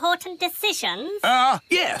your important decisions?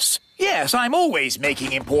 Yes. Yes, I'm always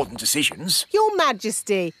making important decisions. Your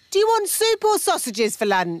Majesty, do you want soup or sausages for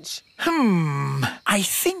lunch? I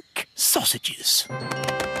think sausages.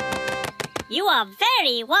 You are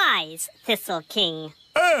very wise, Thistle King.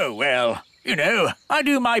 Oh, well, you know, I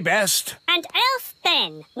do my best. And Elf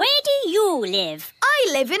Ben, where do you live? I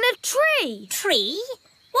live in a tree. Tree?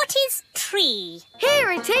 What is tree?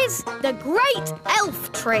 Here it is, the Great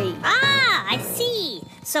Elf Tree. Ah, I see.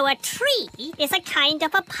 So a tree is a kind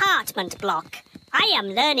of apartment block. I am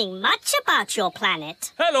learning much about your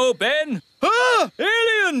planet. Hello, Ben. Ah,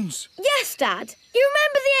 aliens! Yes, Dad. You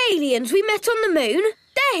remember the aliens we met on the moon?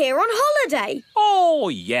 They're here on holiday. Oh,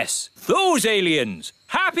 yes, those aliens.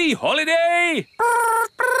 Happy holiday!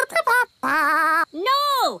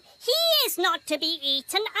 No, he is not to be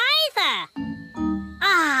eaten either.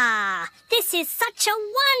 Ah, this is such a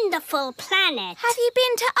wonderful planet. Have you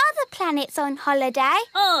been to other planets on holiday?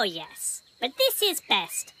 Oh, yes, but this is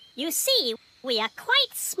best. You see, we are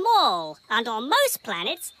quite small, and on most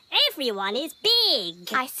planets, everyone is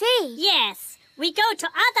big. I see. Yes, we go to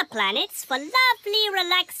other planets for lovely,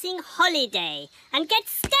 relaxing holiday and get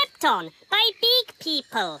stepped on by big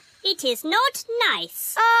people. It is not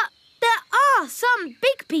nice. There are some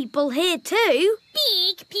big people here too.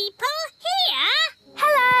 Big people here?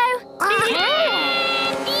 Hello.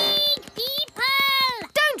 Big people!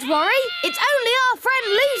 Don't worry, it's only our friend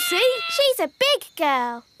Lucy. She's a big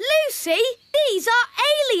girl. Lucy, these are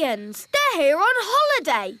aliens. They're here on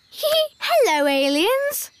holiday. Hello,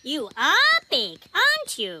 aliens. You are big,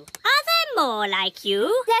 aren't you? Are there more like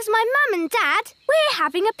you? There's my mum and dad. We're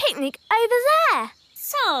having a picnic over there.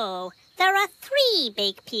 So, there are 3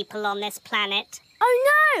 big people on this planet. Oh,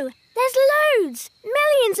 no. There's loads.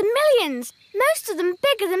 Millions and millions. Most of them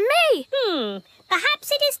bigger than me.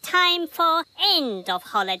 Perhaps it is time for end of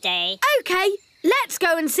holiday. OK, let's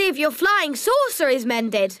go and see if your flying saucer is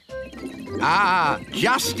mended. Ah,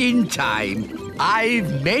 just in time.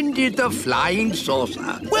 I've mended the flying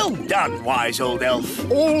saucer. Well done, wise old elf.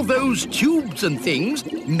 All those tubes and things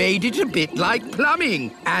made it a bit like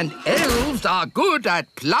plumbing. And elves are good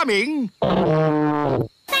at plumbing.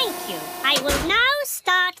 Thank you. I will now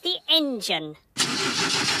start the engine.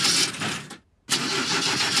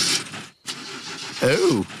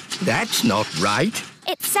 Oh, that's not right.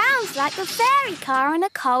 It sounds like a fairy car on a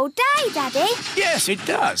cold day, Daddy. Yes, it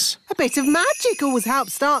does. A bit of magic always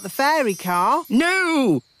helps start the fairy car.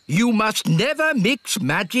 No, you must never mix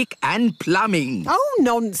magic and plumbing. Oh,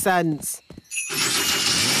 nonsense.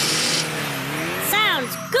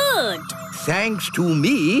 Sounds good. Thanks to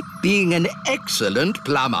me being an excellent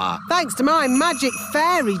plumber. Thanks to my magic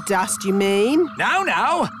fairy dust, you mean?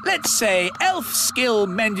 Now, let's say elf skill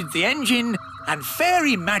mended the engine and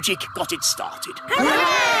fairy magic got it started.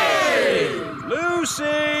 Hey! Lucy!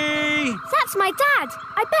 That's my dad.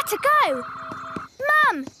 I better go.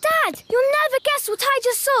 Mum, Dad, you'll never guess what I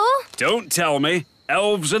just saw. Don't tell me.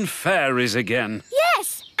 Elves and fairies again.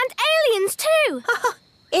 Yes, and aliens too.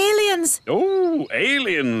 Aliens. Oh,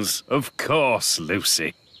 aliens. Of course,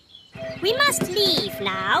 Lucy. We must leave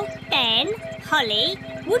now. Ben, Holly,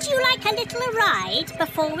 would you like a little ride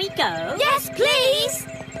before we go? Yes, please.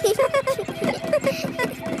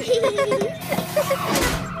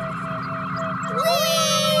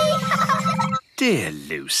 Dear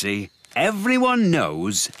Lucy, everyone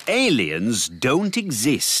knows aliens don't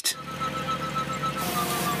exist.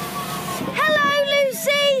 Hello,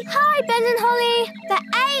 Lucy. Hi, Ben and Holly. The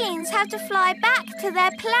aliens have to fly back to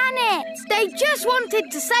their planet. They just wanted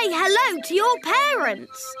to say hello to your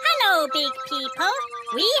parents. Hello, big people.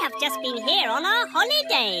 We have just been here on our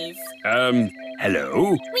holidays.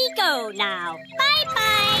 Hello? We go now.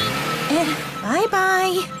 Bye-bye.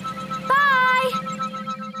 Bye-bye. Bye.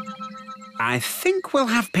 I think we'll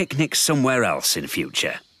have picnics somewhere else in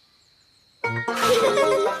future. Bye,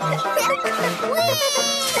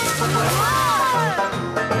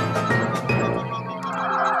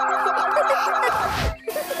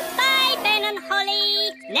 Ben and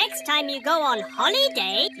Holly. Next time you go on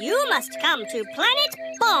holiday, you must come to Planet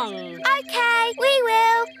Bong. Okay, we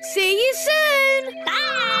will. See you soon.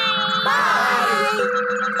 Bye. Bye.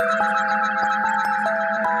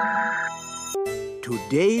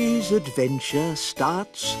 Today's adventure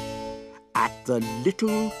starts at the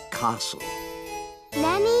little castle.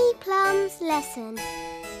 Nanny Plum's lesson.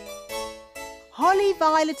 Holly,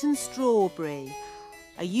 Violet and Strawberry,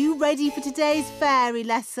 are you ready for today's fairy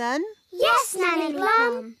lesson? Yes, Nanny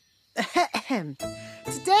Plum.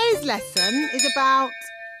 Today's lesson is about...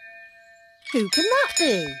 Who can that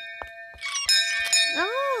be?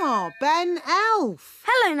 Ah, Ben Elf.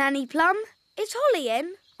 Hello, Nanny Plum. Is Holly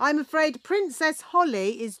in? I'm afraid Princess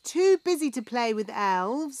Holly is too busy to play with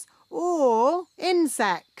elves or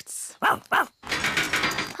insects. Hi,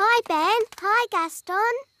 Ben. Hi, Gaston.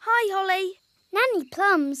 Hi, Holly. Nanny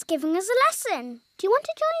Plum's giving us a lesson. Do you want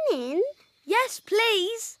to join in? Yes,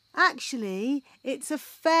 please. Actually, it's a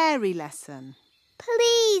fairy lesson.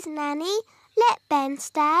 Please, Nanny, let Ben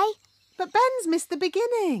stay. But Ben's missed the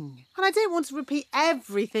beginning, and I don't want to repeat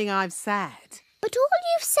everything I've said. But all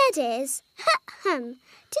you've said is,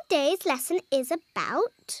 today's lesson is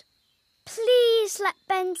about... Please let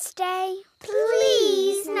Ben stay.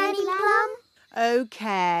 Please, Nanny Plum.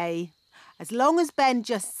 OK. As long as Ben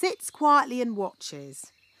just sits quietly and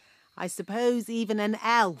watches. I suppose even an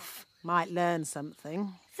elf might learn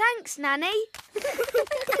something. Thanks, Nanny.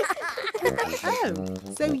 Oh,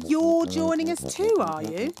 so you're joining us too, are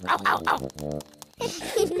you?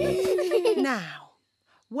 Now,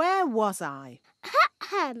 where was I?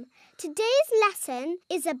 Today's lesson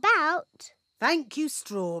is about... Thank you,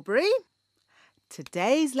 Strawberry.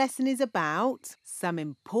 Today's lesson is about some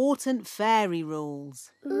important fairy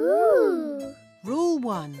rules. Ooh. Rule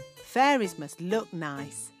 1. Fairies must look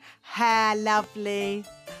nice. Hair lovely.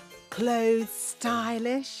 Clothes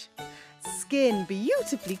stylish. Skin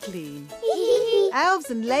beautifully clean. Elves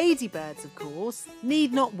and ladybirds, of course,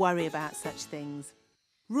 need not worry about such things.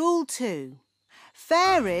 Rule 2.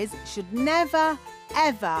 Fairies should never,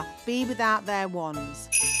 ever be without their wands.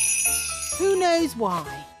 Who knows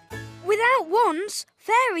why? Without wands,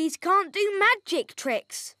 fairies can't do magic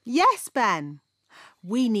tricks. Yes, Ben.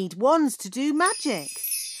 We need wands to do magic.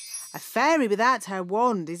 A fairy without her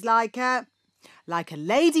wand is like a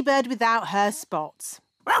ladybird without her spots.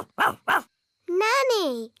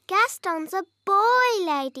 Nanny, Gaston's a boy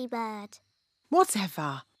ladybird.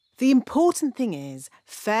 Whatever. The important thing is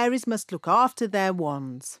fairies must look after their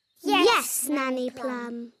wands. Yes, Nanny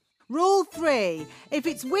Plum. Rule 3. If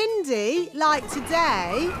it's windy, like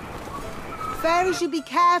today, fairies should be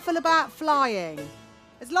careful about flying.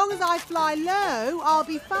 As long as I fly low, I'll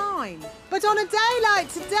be fine. But on a day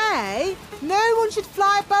like today, no one should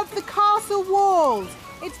fly above the castle walls.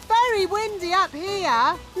 It's very windy up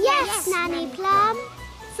here. Yes, Nanny Plum.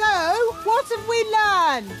 So, what have we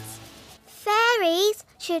learned? Fairies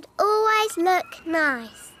should always look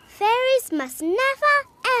nice. Fairies must never,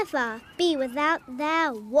 ever be without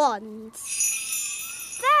their wands.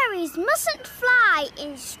 Fairies mustn't fly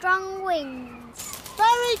in strong winds.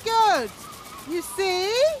 Very good. You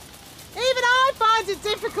see? Even I find it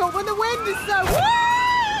difficult when the wind is so...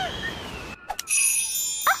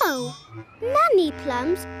 Oh, Nanny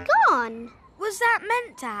Plum's gone. Was that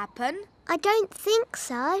meant to happen? I don't think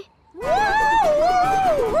so.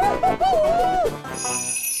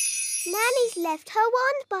 Nanny's left her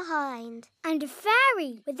wand behind. And a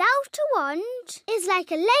fairy without a wand is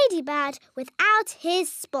like a ladybird without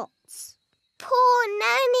his spots. Poor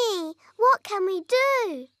Nanny. What can we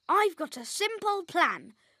do? I've got a simple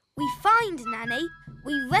plan. We find Nanny,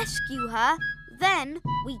 we rescue her, then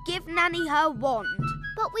we give Nanny her wand.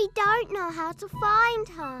 But we don't know how to find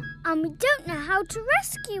her. And we don't know how to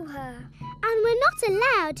rescue her. And we're not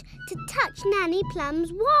allowed to touch Nanny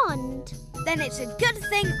Plum's wand. Then it's a good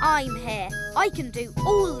thing I'm here. I can do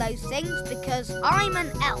all those things because I'm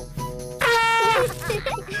an elf.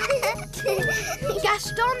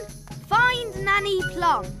 Gaston, find Nanny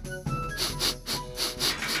Plum.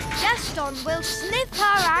 Gaston will sniff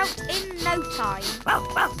her out in no time.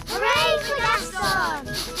 Hooray for Gaston!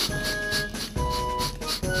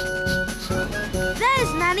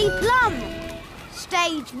 There's Nanny Plum.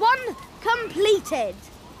 Stage 1 completed.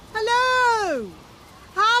 Hello!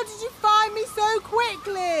 How did you find me so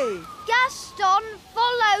quickly? Gaston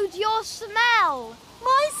followed your smell.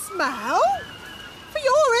 My smell? For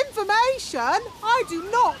your information, I do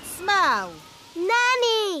not smell.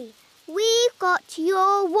 Nanny, we've got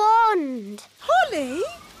your wand. Holly,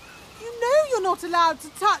 you know you're not allowed to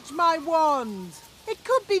touch my wand. It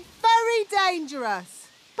could be very dangerous.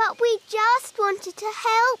 But we just wanted to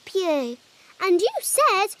help you. And you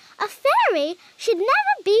said a fairy should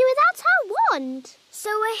never be without her wand. So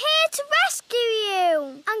we're here to rescue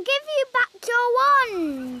you and give you back your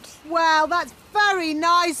wand. Well, that's very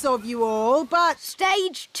nice of you all, but...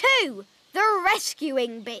 Stage 2, the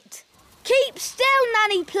rescuing bit. Keep still,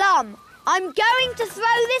 Nanny Plum. I'm going to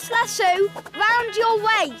throw this lasso round your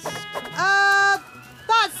waist.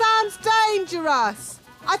 That sounds dangerous.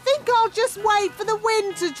 I think I'll just wait for the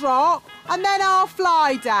wind to drop and then I'll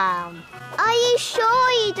fly down. Are you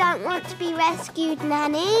sure you don't want to be rescued,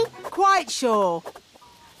 Nanny? Quite sure.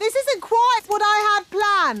 This isn't quite what I had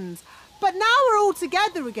planned, but now we're all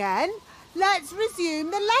together again. Let's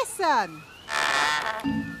resume the lesson.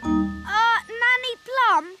 Nanny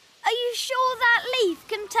Plum, are you sure that leaf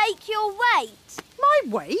can take your weight? My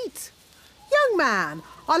weight? Young man,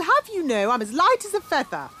 I'll have you know I'm as light as a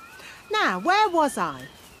feather. Now, where was I?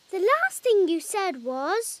 The last thing you said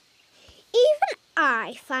was, even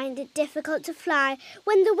I find it difficult to fly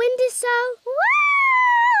when the wind is so...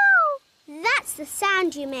 Woo! That's the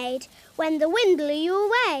sound you made when the wind blew you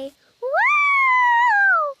away.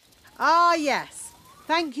 Woo! Ah, yes.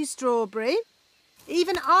 Thank you, Strawberry.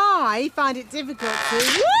 Even I find it difficult to...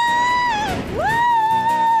 Woo! Woo!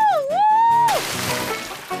 Woo!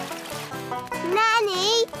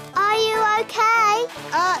 Nanny, are you okay?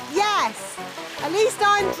 Yes. At least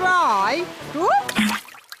I'm dry.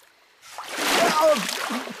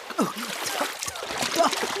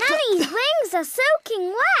 Nanny's wings are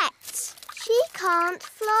soaking wet. She can't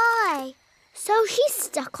fly. So she's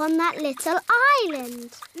stuck on that little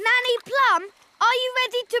island. Nanny Plum, are you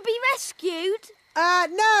ready to be rescued?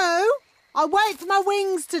 No. I'll wait for my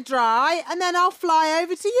wings to dry and then I'll fly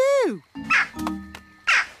over to you.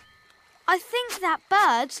 I think that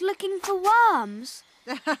bird's looking for worms.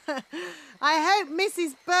 I hope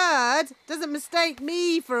Mrs. Bird doesn't mistake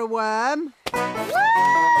me for a worm. Woo! Woo!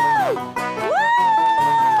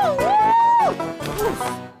 Woo!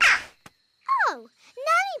 Oh,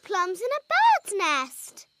 Nanny Plum's in a bird's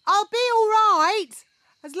nest. I'll be all right,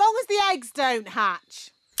 as long as the eggs don't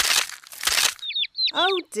hatch.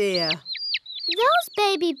 Oh, dear. Those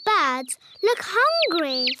baby birds look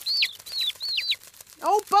hungry.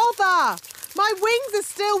 Oh, bother! My wings are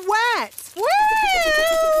still wet.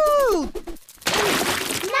 Woo!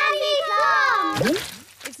 Nanny Plum!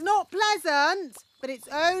 It's not pleasant, but it's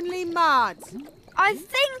only mud. I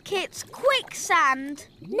think it's quicksand.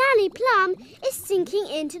 Nanny Plum is sinking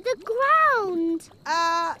into the ground.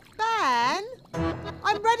 Ben?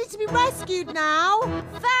 I'm ready to be rescued now.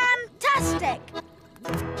 Fantastic!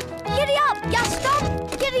 Giddy up, Gaston!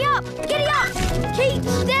 Giddy up! Giddy up! Keep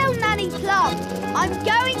still, Nanny Plum. I'm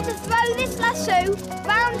going to throw this lasso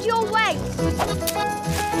round your waist.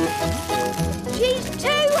 She's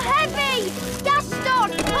too heavy!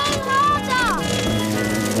 Gaston, pull harder!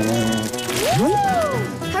 Woo!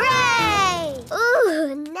 Hooray!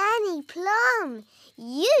 Ooh, Nanny Plum,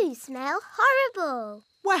 you smell horrible.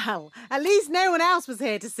 Well, at least no one else was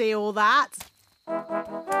here to see all that.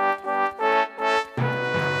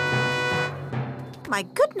 My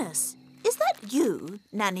goodness, is that you,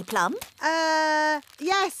 Nanny Plum?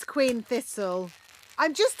 Yes, Queen Thistle.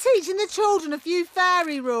 I'm just teaching the children a few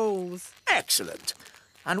fairy rules. Excellent.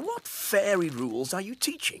 And what fairy rules are you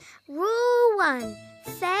teaching? Rule 1.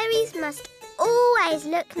 Fairies must always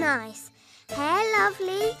look nice. Hair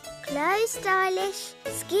lovely, clothes stylish,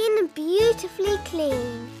 skin beautifully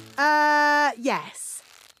clean. Yes.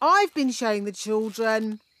 I've been showing the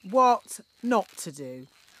children what not to do.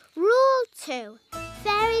 Rule 2.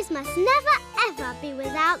 Fairies must never ever be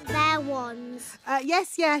without their wands.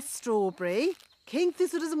 Yes, Strawberry. King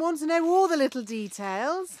Thistle doesn't want to know all the little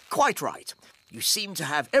details. Quite right. You seem to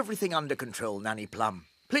have everything under control, Nanny Plum.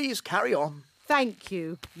 Please carry on. Thank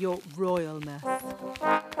you, Your Royalness.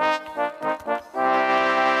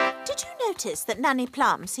 Did you notice that Nanny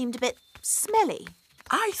Plum seemed a bit smelly?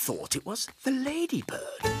 I thought it was the ladybird.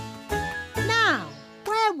 Now,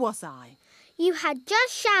 where was I? You had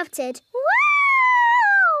just shouted,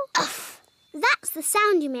 "Woo!" Uff. That's the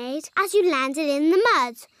sound you made as you landed in the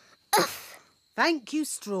mud. Uff. Thank you,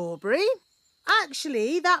 Strawberry.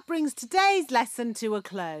 Actually, that brings today's lesson to a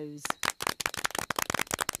close.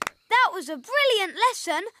 That was a brilliant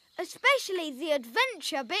lesson, especially the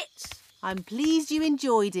adventure bits. I'm pleased you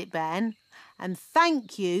enjoyed it, Ben, and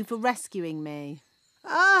thank you for rescuing me.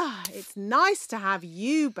 It's nice to have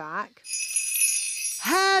you back.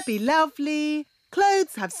 Hair be lovely,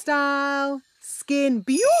 clothes have style, skin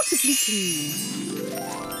beautifully clean.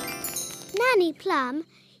 Nanny Plum,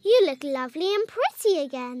 you look lovely and pretty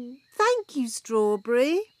again. Thank you,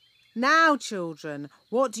 Strawberry. Now, children,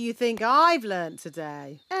 what do you think I've learnt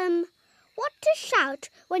today? What to shout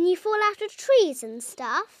when you fall out of trees and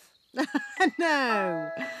stuff? No.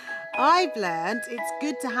 I've learnt it's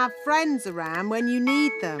good to have friends around when you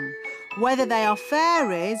need them, whether they are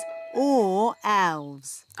fairies or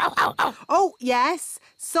elves. Ow, ow, ow. Oh, yes.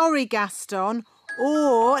 Sorry, Gaston.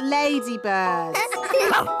 or ladybirds.